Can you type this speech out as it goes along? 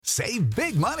Save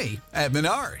big money at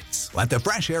Menards. Let the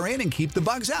fresh air in and keep the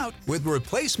bugs out with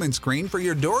replacement screen for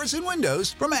your doors and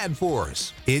windows from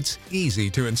AdForce. It's easy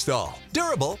to install,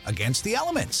 durable against the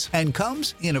elements, and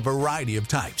comes in a variety of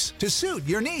types to suit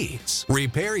your needs.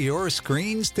 Repair your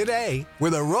screens today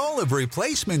with a roll of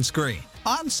replacement screen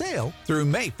on sale through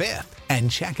May 5th. And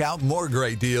check out more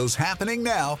great deals happening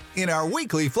now in our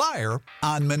weekly flyer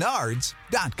on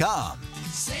Menards.com.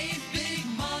 Save big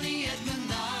money at Menards.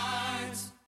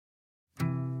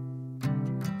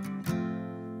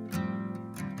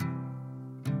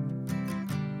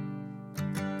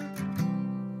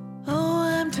 Oh,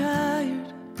 I'm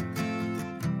tired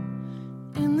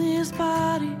in this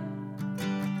body.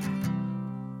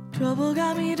 Trouble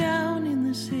got me down in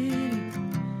the city.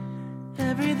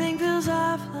 Everything feels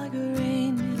off like a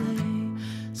rain delay.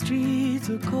 Streets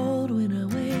are cold when I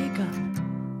wake up.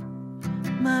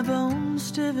 My bones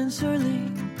stiff and surly.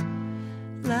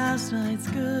 Last night's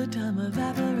good time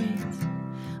evaporates.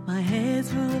 My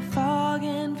head's full of fog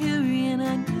and fury, and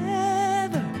I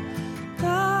never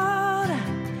thought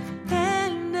I'd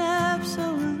end up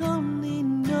so lonely.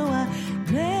 No, I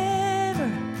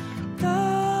never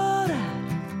thought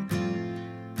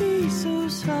I'd be so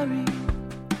sorry.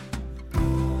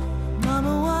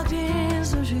 Mama walked in,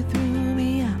 so she threw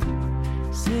me out.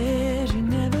 Said she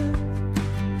never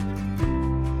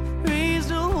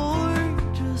raised a whore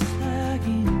just like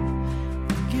him.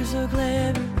 You're so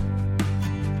clever.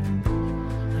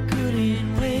 I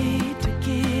couldn't wait to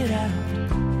get out.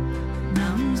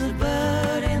 Mountains of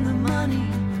blood and the money.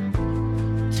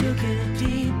 Took a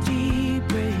deep, deep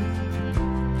breath.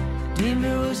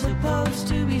 Denver was supposed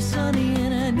to be sunny,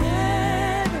 and I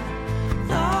never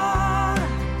thought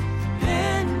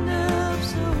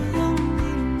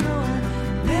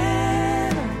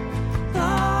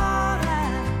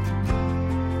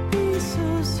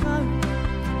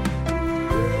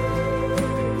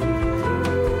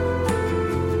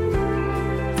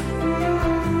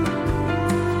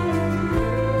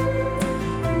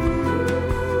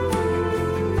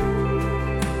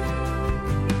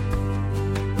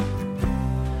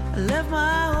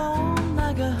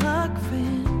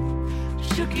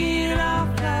it off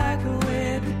like a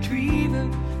wet retriever.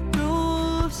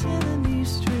 Drove 70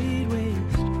 straight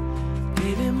west.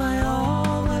 Gave it my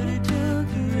all, but it took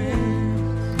the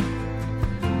rest.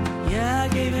 Yeah, I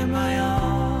gave it my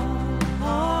all,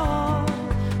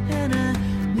 and I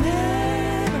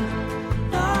never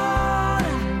thought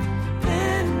I'd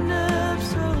end up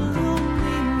so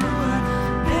lonely. No, I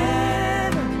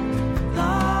never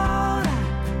thought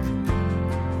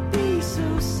I'd be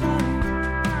so sorry.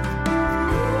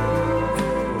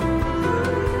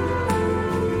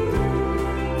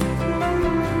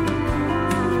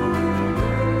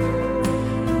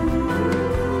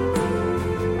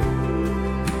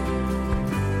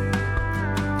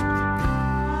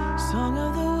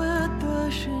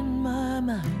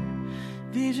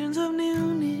 Visions of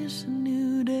newness, a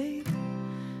new day.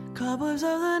 Cobwebs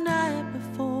of the night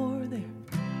before, they're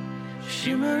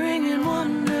shimmering in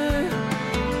wonder.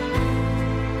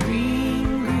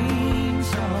 Green, green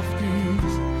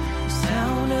softness, the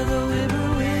sound of the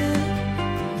whippoorwill.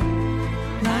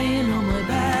 Lying on my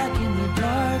back in the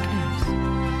darkness,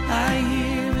 I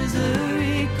hear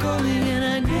Missouri calling, and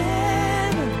I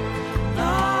never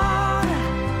thought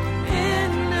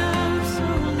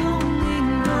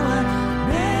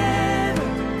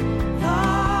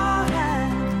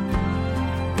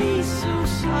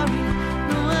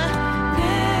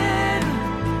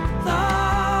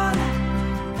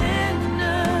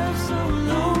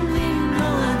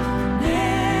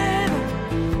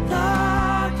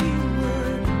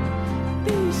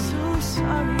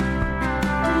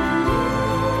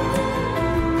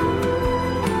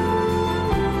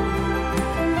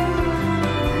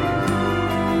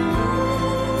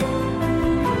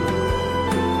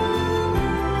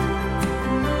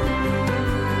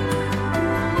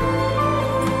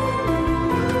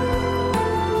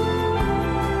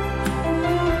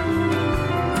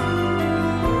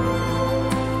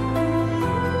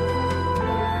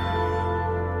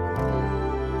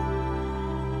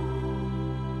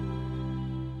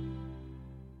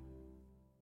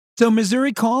So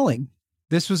Missouri Calling.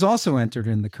 This was also entered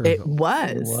in the Curville. It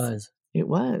was. It was. It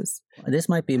was. This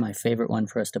might be my favorite one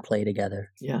for us to play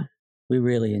together. Yeah. We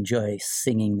really enjoy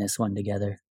singing this one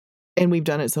together. And we've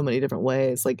done it so many different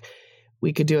ways. Like,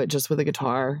 we could do it just with a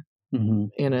guitar.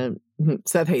 Mm-hmm. And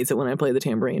Seth hates it when I play the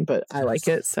tambourine, but I like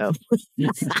it. So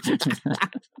a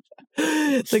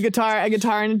guitar and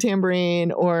a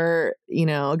tambourine, or,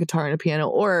 a guitar and a piano,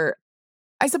 or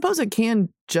I suppose it can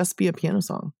just be a piano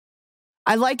song.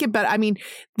 I like it better. I mean,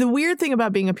 the weird thing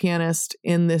about being a pianist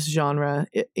in this genre,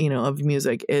 of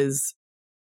music is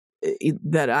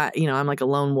that I'm like a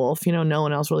lone wolf. No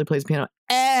one else really plays piano.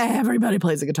 Everybody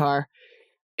plays the guitar.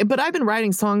 But I've been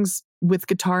writing songs with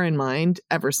guitar in mind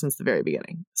ever since the very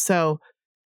beginning. So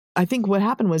I think what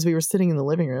happened was we were sitting in the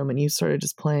living room and you started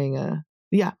just playing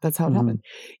that's how it happened.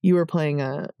 You were playing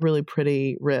a really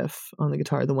pretty riff on the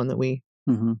guitar, the one that we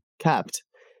kept.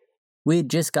 We had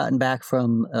just gotten back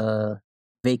from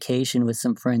vacation with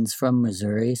some friends from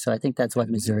Missouri. So I think that's what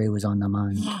Missouri was on the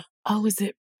mind. Oh, is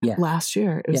it Yeah. last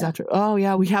year? It was after. Oh,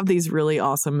 yeah. We have these really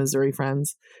awesome Missouri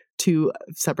friends, 2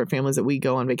 separate families that we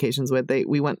go on vacations with.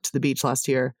 We went to the beach last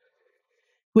year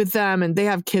with them, and they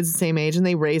have kids the same age, and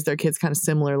they raise their kids kind of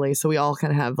similarly. So we all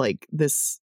kind of have like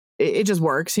this. It just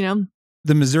works,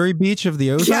 The Missouri beach of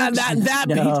the Ozarks? Yeah, that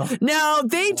No. beach. No,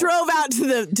 they drove out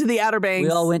to the Outer Banks.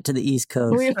 We all went to the East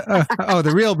Coast.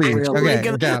 The real beach. Real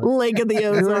Okay. Lake of the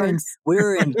Ozarks. We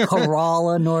were in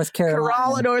Corolla, North Carolina.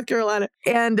 Corolla, North Carolina.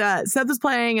 And Seth was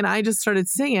playing and I just started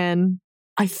singing.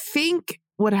 I think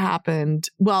what happened,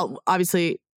 well,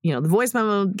 obviously, the voice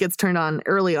memo gets turned on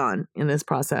early on in this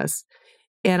process.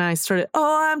 And I started,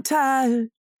 I'm tired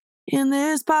in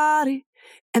this body.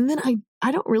 And then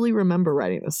I don't really remember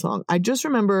writing this song. I just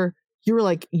remember you were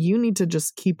like, you need to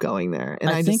just keep going there.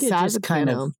 And I think just sat at the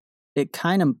piano.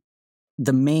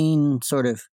 The main sort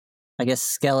of, I guess,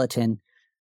 skeleton,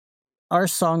 our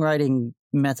songwriting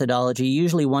methodology,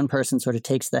 usually one person sort of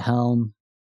takes the helm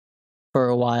for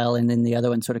a while and then the other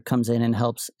one sort of comes in and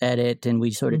helps edit and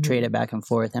we sort of trade it back and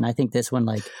forth. And I think this one,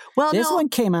 one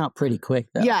came out pretty quick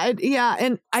though. Yeah.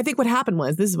 And I think what happened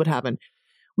was, this is what happened.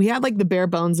 We had like the bare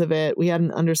bones of it. We had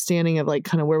an understanding of like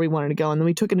kind of where we wanted to go. And then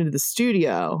we took it into the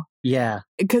studio. Yeah.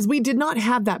 Because we did not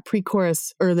have that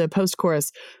pre-chorus or the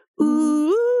post-chorus.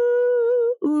 Ooh,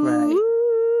 Right.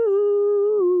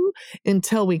 ooh,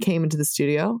 until we came into the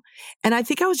studio. And I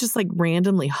think I was just like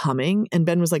randomly humming. And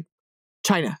Ben was like,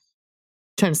 China,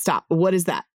 stop. What is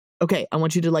that? Okay. I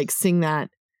want you to like sing that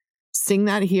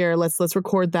here. Let's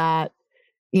record that.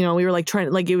 We were like trying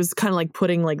to, like, it was kind of like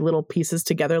putting like little pieces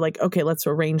together. Like, okay, let's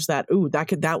arrange that. Ooh,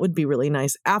 that would be really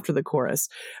nice after the chorus.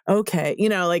 Okay.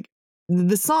 Like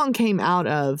the song came out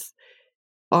of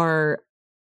our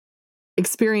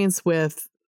experience with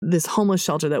this homeless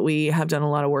shelter that we have done a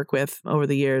lot of work with over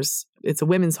the years. It's a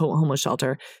women's homeless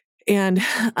shelter. And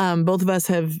both of us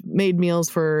have made meals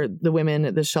for the women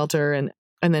at this shelter. And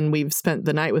then we've spent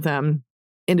the night with them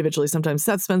individually. Sometimes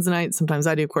Seth spends the night. Sometimes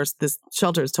I do. Of course, this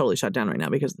shelter is totally shut down right now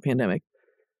because of the pandemic.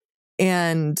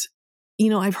 And,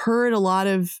 I've heard a lot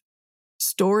of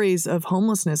stories of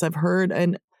homelessness.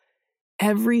 And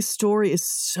every story is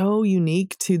so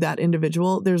unique to that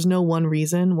individual. There's no one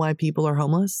reason why people are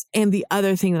homeless. And the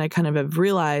other thing that I kind of have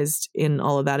realized in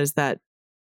all of that is that,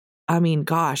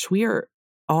 we are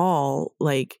all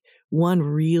like one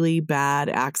really bad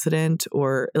accident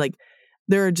or like,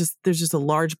 there's just a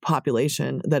large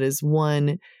population that is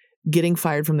one getting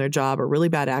fired from their job or really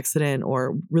bad accident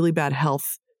or really bad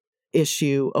health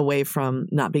issue away from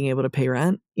not being able to pay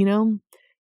rent,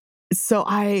 So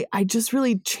I just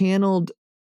really channeled,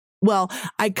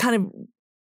 I kind of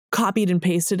copied and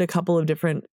pasted a couple of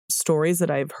different stories that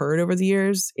I've heard over the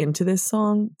years into this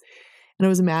song. And I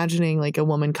was imagining like a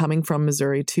woman coming from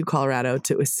Missouri to Colorado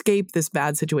to escape this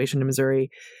bad situation in Missouri.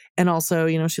 And also,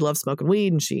 she loves smoking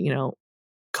weed and she,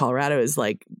 Colorado is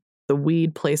like the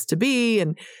weed place to be.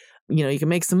 And, you can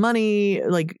make some money,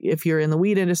 like if you're in the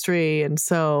weed industry. And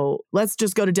so let's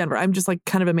just go to Denver. I'm just like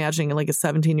kind of imagining like a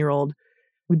 17-year-old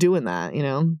doing that,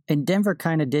 And Denver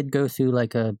kind of did go through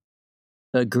like a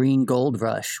green gold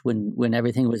rush when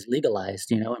everything was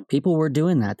legalized, and people were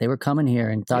doing that. They were coming here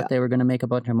and thought they were going to make a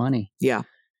bunch of money. Yeah.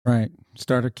 Right.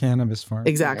 Start a cannabis farm.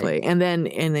 Exactly. Right. And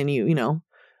then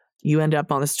you end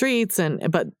up on the streets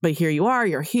but here you are,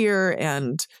 you're here.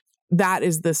 And that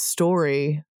is the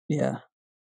story. Yeah.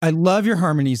 I love your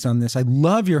harmonies on this. I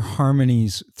love your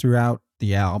harmonies throughout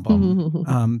the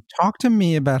album. Talk to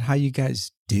me about how you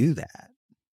guys do that.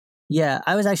 Yeah,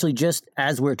 I was actually just,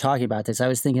 as we're talking about this, I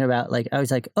was thinking about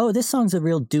oh, this song's a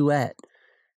real duet.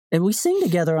 And we sing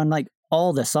together on like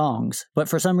all the songs, but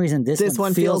for some reason this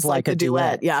one feels like a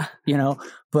duet. Yeah.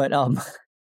 But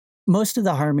most of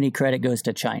the harmony credit goes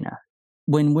to China.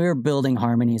 When we're building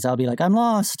harmonies, I'll be like, I'm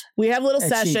lost. We have little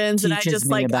sessions and I just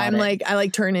like, I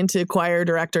turn into choir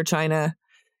director China.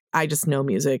 I just know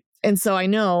music. And so I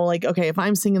know like, okay, if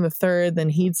I'm singing the third, then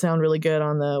he'd sound really good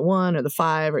on the 1 or the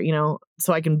 5 or,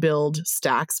 so I can build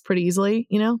stacks pretty easily,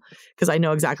 because I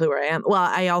know exactly where I am. Well,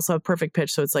 I also have perfect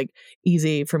pitch. So it's like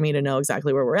easy for me to know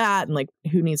exactly where we're at and like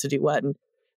who needs to do what. And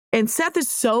And Seth is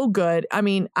so good. I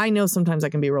mean, I know sometimes I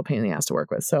can be a real pain in the ass to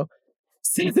work with. So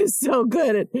Seth is so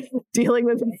good at dealing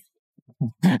with me.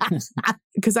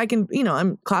 Because I can,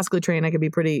 I'm classically trained. I can be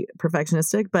pretty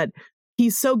perfectionistic, but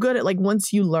he's so good at, like,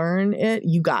 once you learn it,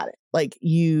 you got it. Like,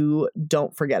 you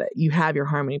don't forget it. You have your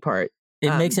harmony part.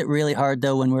 It makes it really hard,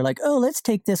 though, when we're like, oh, let's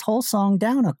take this whole song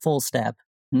down a full step.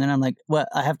 And then I'm like, what?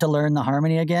 I have to learn the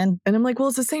harmony again? And I'm like, well,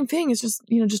 it's the same thing. It's just,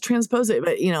 just transpose it.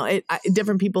 But,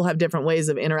 different people have different ways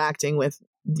of interacting with,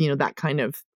 that kind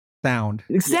of sound.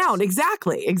 Sound.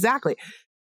 Yes. Exactly.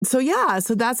 So, yeah.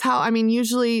 So that's how,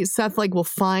 usually Seth will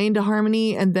find a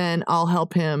harmony and then I'll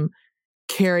help him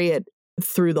carry it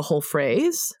through the whole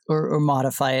phrase. Or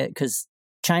modify it, because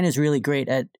China's really great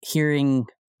at hearing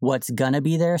what's gonna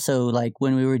be there. So, like,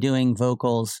 when we were doing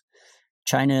vocals,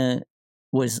 China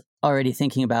was already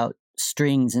thinking about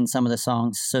strings in some of the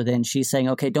songs. So then she's saying,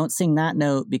 okay, don't sing that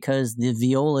note because the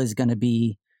viola is going to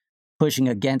be pushing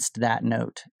against that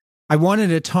note. I wanted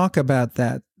to talk about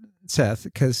that, Seth,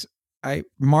 because I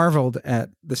marveled at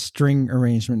the string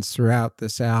arrangements throughout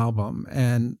this album,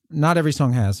 and not every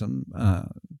song has them,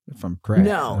 if I'm correct.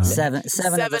 No. Seven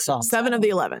of the songs. 7 of the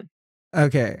 11.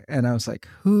 Okay. And I was like,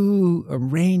 who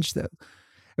arranged those?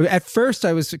 At first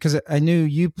because I knew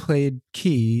you played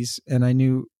keys and I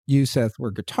knew you, Seth,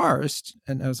 were guitarists.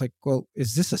 And I was like, well,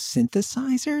 is this a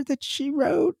synthesizer that she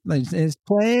wrote? Like, is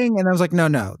playing? And I was like,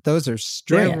 no, those are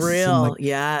strings. They're real. Like,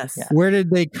 yes. Yeah. Where did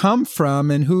they come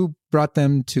from and who brought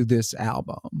them to this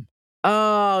album?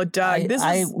 Oh, Doug, this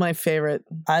is my favorite.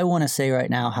 I want to say right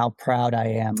now how proud I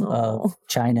am of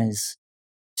China's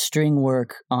string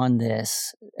work on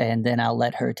this, and then I'll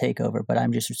let her take over. But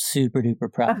I'm just super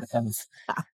duper proud of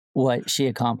what she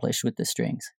accomplished with the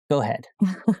strings. Go ahead.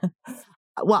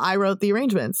 Well, I wrote the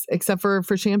arrangements, except for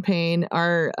Champagne,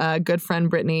 our good friend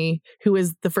Brittany, who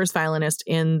is the first violinist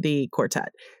in the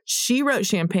quartet. She wrote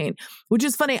Champagne, which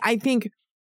is funny. I think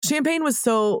Champagne was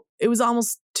it was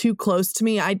almost too close to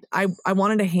me. I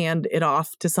wanted to hand it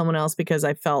off to someone else because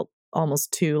I felt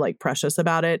almost too precious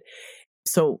about it.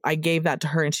 So I gave that to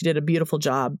her and she did a beautiful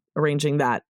job arranging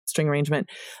that string arrangement.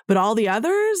 But all the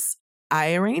others,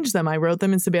 I arranged them. I wrote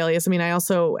them in Sibelius. I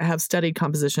also have studied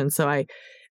composition. So I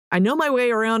know my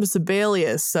way around a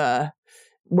Sibelius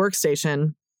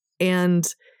workstation. And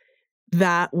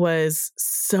that was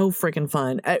so freaking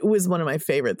fun. It was one of my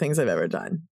favorite things I've ever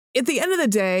done. At the end of the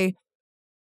day,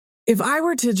 if I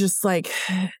were to just make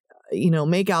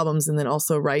albums and then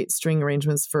also write string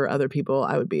arrangements for other people,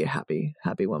 I would be a happy,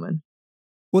 happy woman.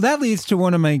 Well, that leads to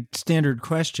one of my standard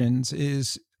questions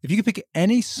is, if you could pick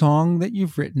any song that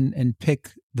you've written and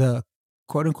pick the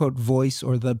quote unquote voice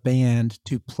or the band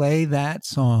to play that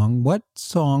song, what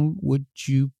song would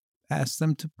you ask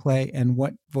them to play and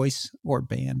what voice or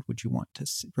band would you want to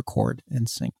record and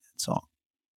sing that song?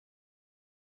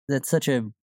 That's such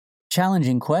a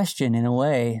challenging question in a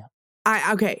way. I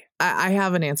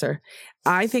have an answer.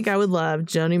 I think I would love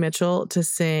Joni Mitchell to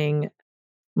sing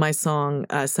my song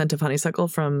Scent of Honeysuckle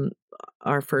from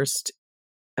our first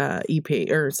EP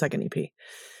or second EP.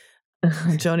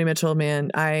 Joni Mitchell,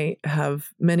 man, I have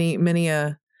many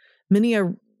a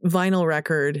vinyl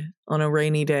record on a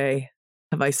rainy day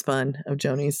have I spun of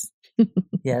Joni's.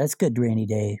 Yeah, that's good rainy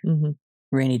day. Mm-hmm.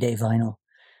 Rainy day vinyl.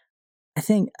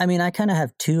 I kind of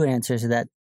have two answers to that.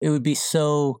 It would be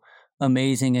so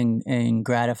amazing and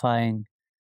gratifying.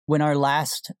 When our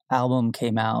last album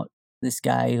came out, this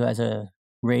guy who has a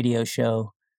radio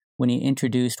show, when he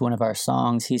introduced one of our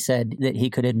songs, he said that he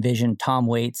could envision Tom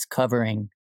Waits covering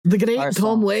the great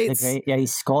Tom Waits.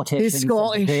 He's Scottish. He's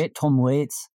Scottish. Great Tom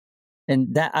Waits.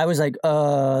 And that I was like,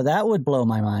 that would blow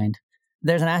my mind.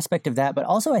 There's an aspect of that, but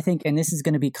also I think, and this is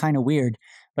going to be kind of weird,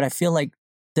 but I feel like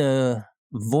the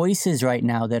voices right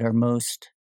now that are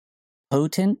most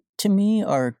potent to me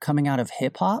are coming out of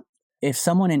hip hop. If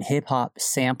someone in hip hop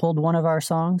sampled one of our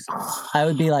songs, I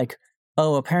would be like,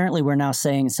 oh, apparently we're now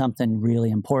saying something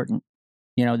really important.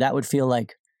 That would feel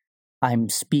like I'm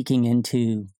speaking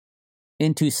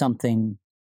into something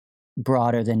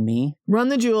broader than me. Run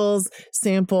the Jewels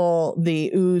sample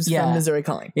the Ooze from Missouri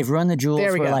Calling. If Run the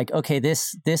Jewels were like, okay,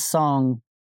 this song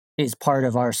is part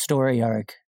of our story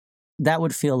arc, that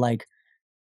would feel like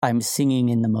I'm singing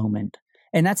in the moment.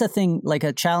 And that's a thing, like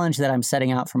a challenge that I'm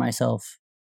setting out for myself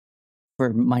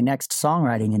for my next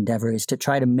songwriting endeavor is to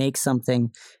try to make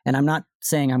something. And I'm not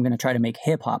saying I'm going to try to make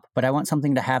hip hop, but I want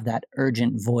something to have that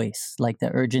urgent voice, like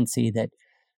the urgency that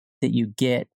you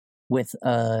get with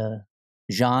a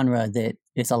genre that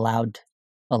is allowed.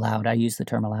 I use the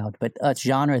term allowed, but a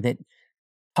genre that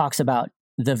talks about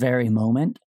the very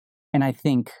moment. And I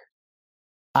think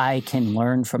I can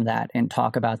learn from that and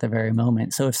talk about the very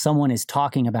moment. So if someone is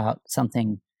talking about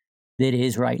something that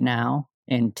is right now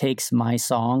and takes my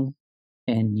song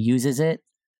and uses it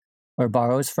or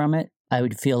borrows from it, I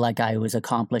would feel like I was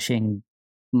accomplishing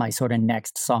my sort of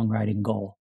next songwriting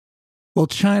goal. Well,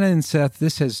 China and Seth,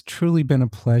 this has truly been a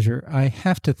pleasure. I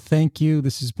have to thank you.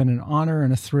 This has been an honor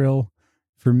and a thrill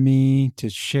for me to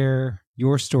share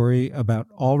your story about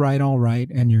All Right,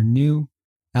 and your new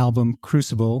album,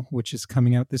 Crucible, which is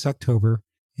coming out this October.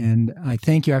 And I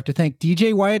thank you. I have to thank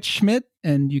DJ Wyatt Schmidt,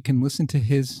 and you can listen to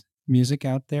his music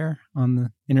out there on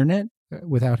the internet.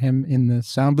 Without him in the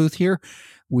sound booth here,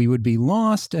 we would be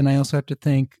lost. And I also have to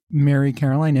thank Mary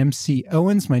Caroline MC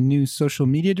Owens, my new social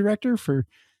media director, for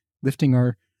lifting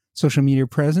our social media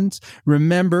presence.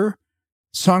 Remember,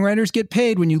 songwriters get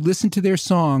paid when you listen to their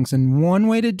songs. And one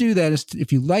way to do that is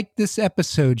if you like this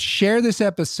episode, share this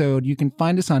episode. You can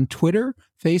find us on Twitter,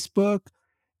 Facebook,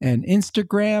 and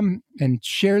Instagram, and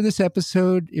share this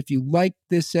episode. If you like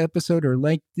this episode or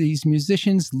like these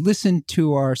musicians, listen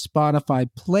to our Spotify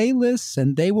playlists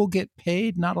and they will get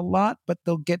paid. Not a lot, but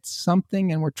they'll get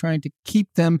something. And we're trying to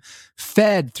keep them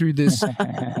fed through this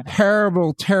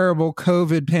terrible, terrible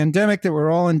COVID pandemic that we're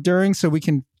all enduring so we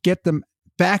can get them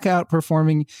back out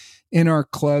performing in our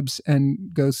clubs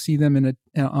and go see them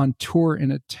on tour in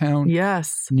a town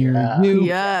near you.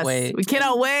 Yes, we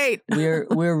cannot wait. We're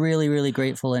really, really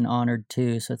grateful and honored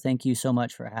too. So thank you so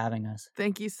much for having us.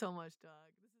 Thank you so much, Doug.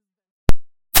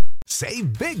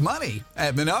 Save big money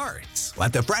at Menards.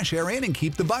 Let the fresh air in and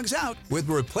keep the bugs out with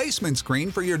replacement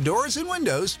screen for your doors and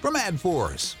windows from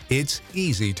AdForce. It's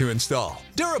easy to install,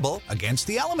 durable against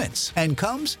the elements, and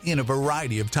comes in a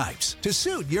variety of types to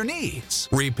suit your needs.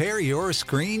 Repair your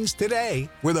screens today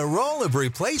with a roll of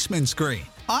replacement screen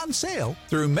on sale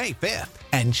through May 5th.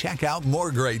 And check out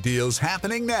more great deals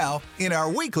happening now in our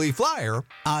weekly flyer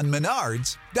on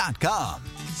Menards.com.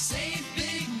 Save big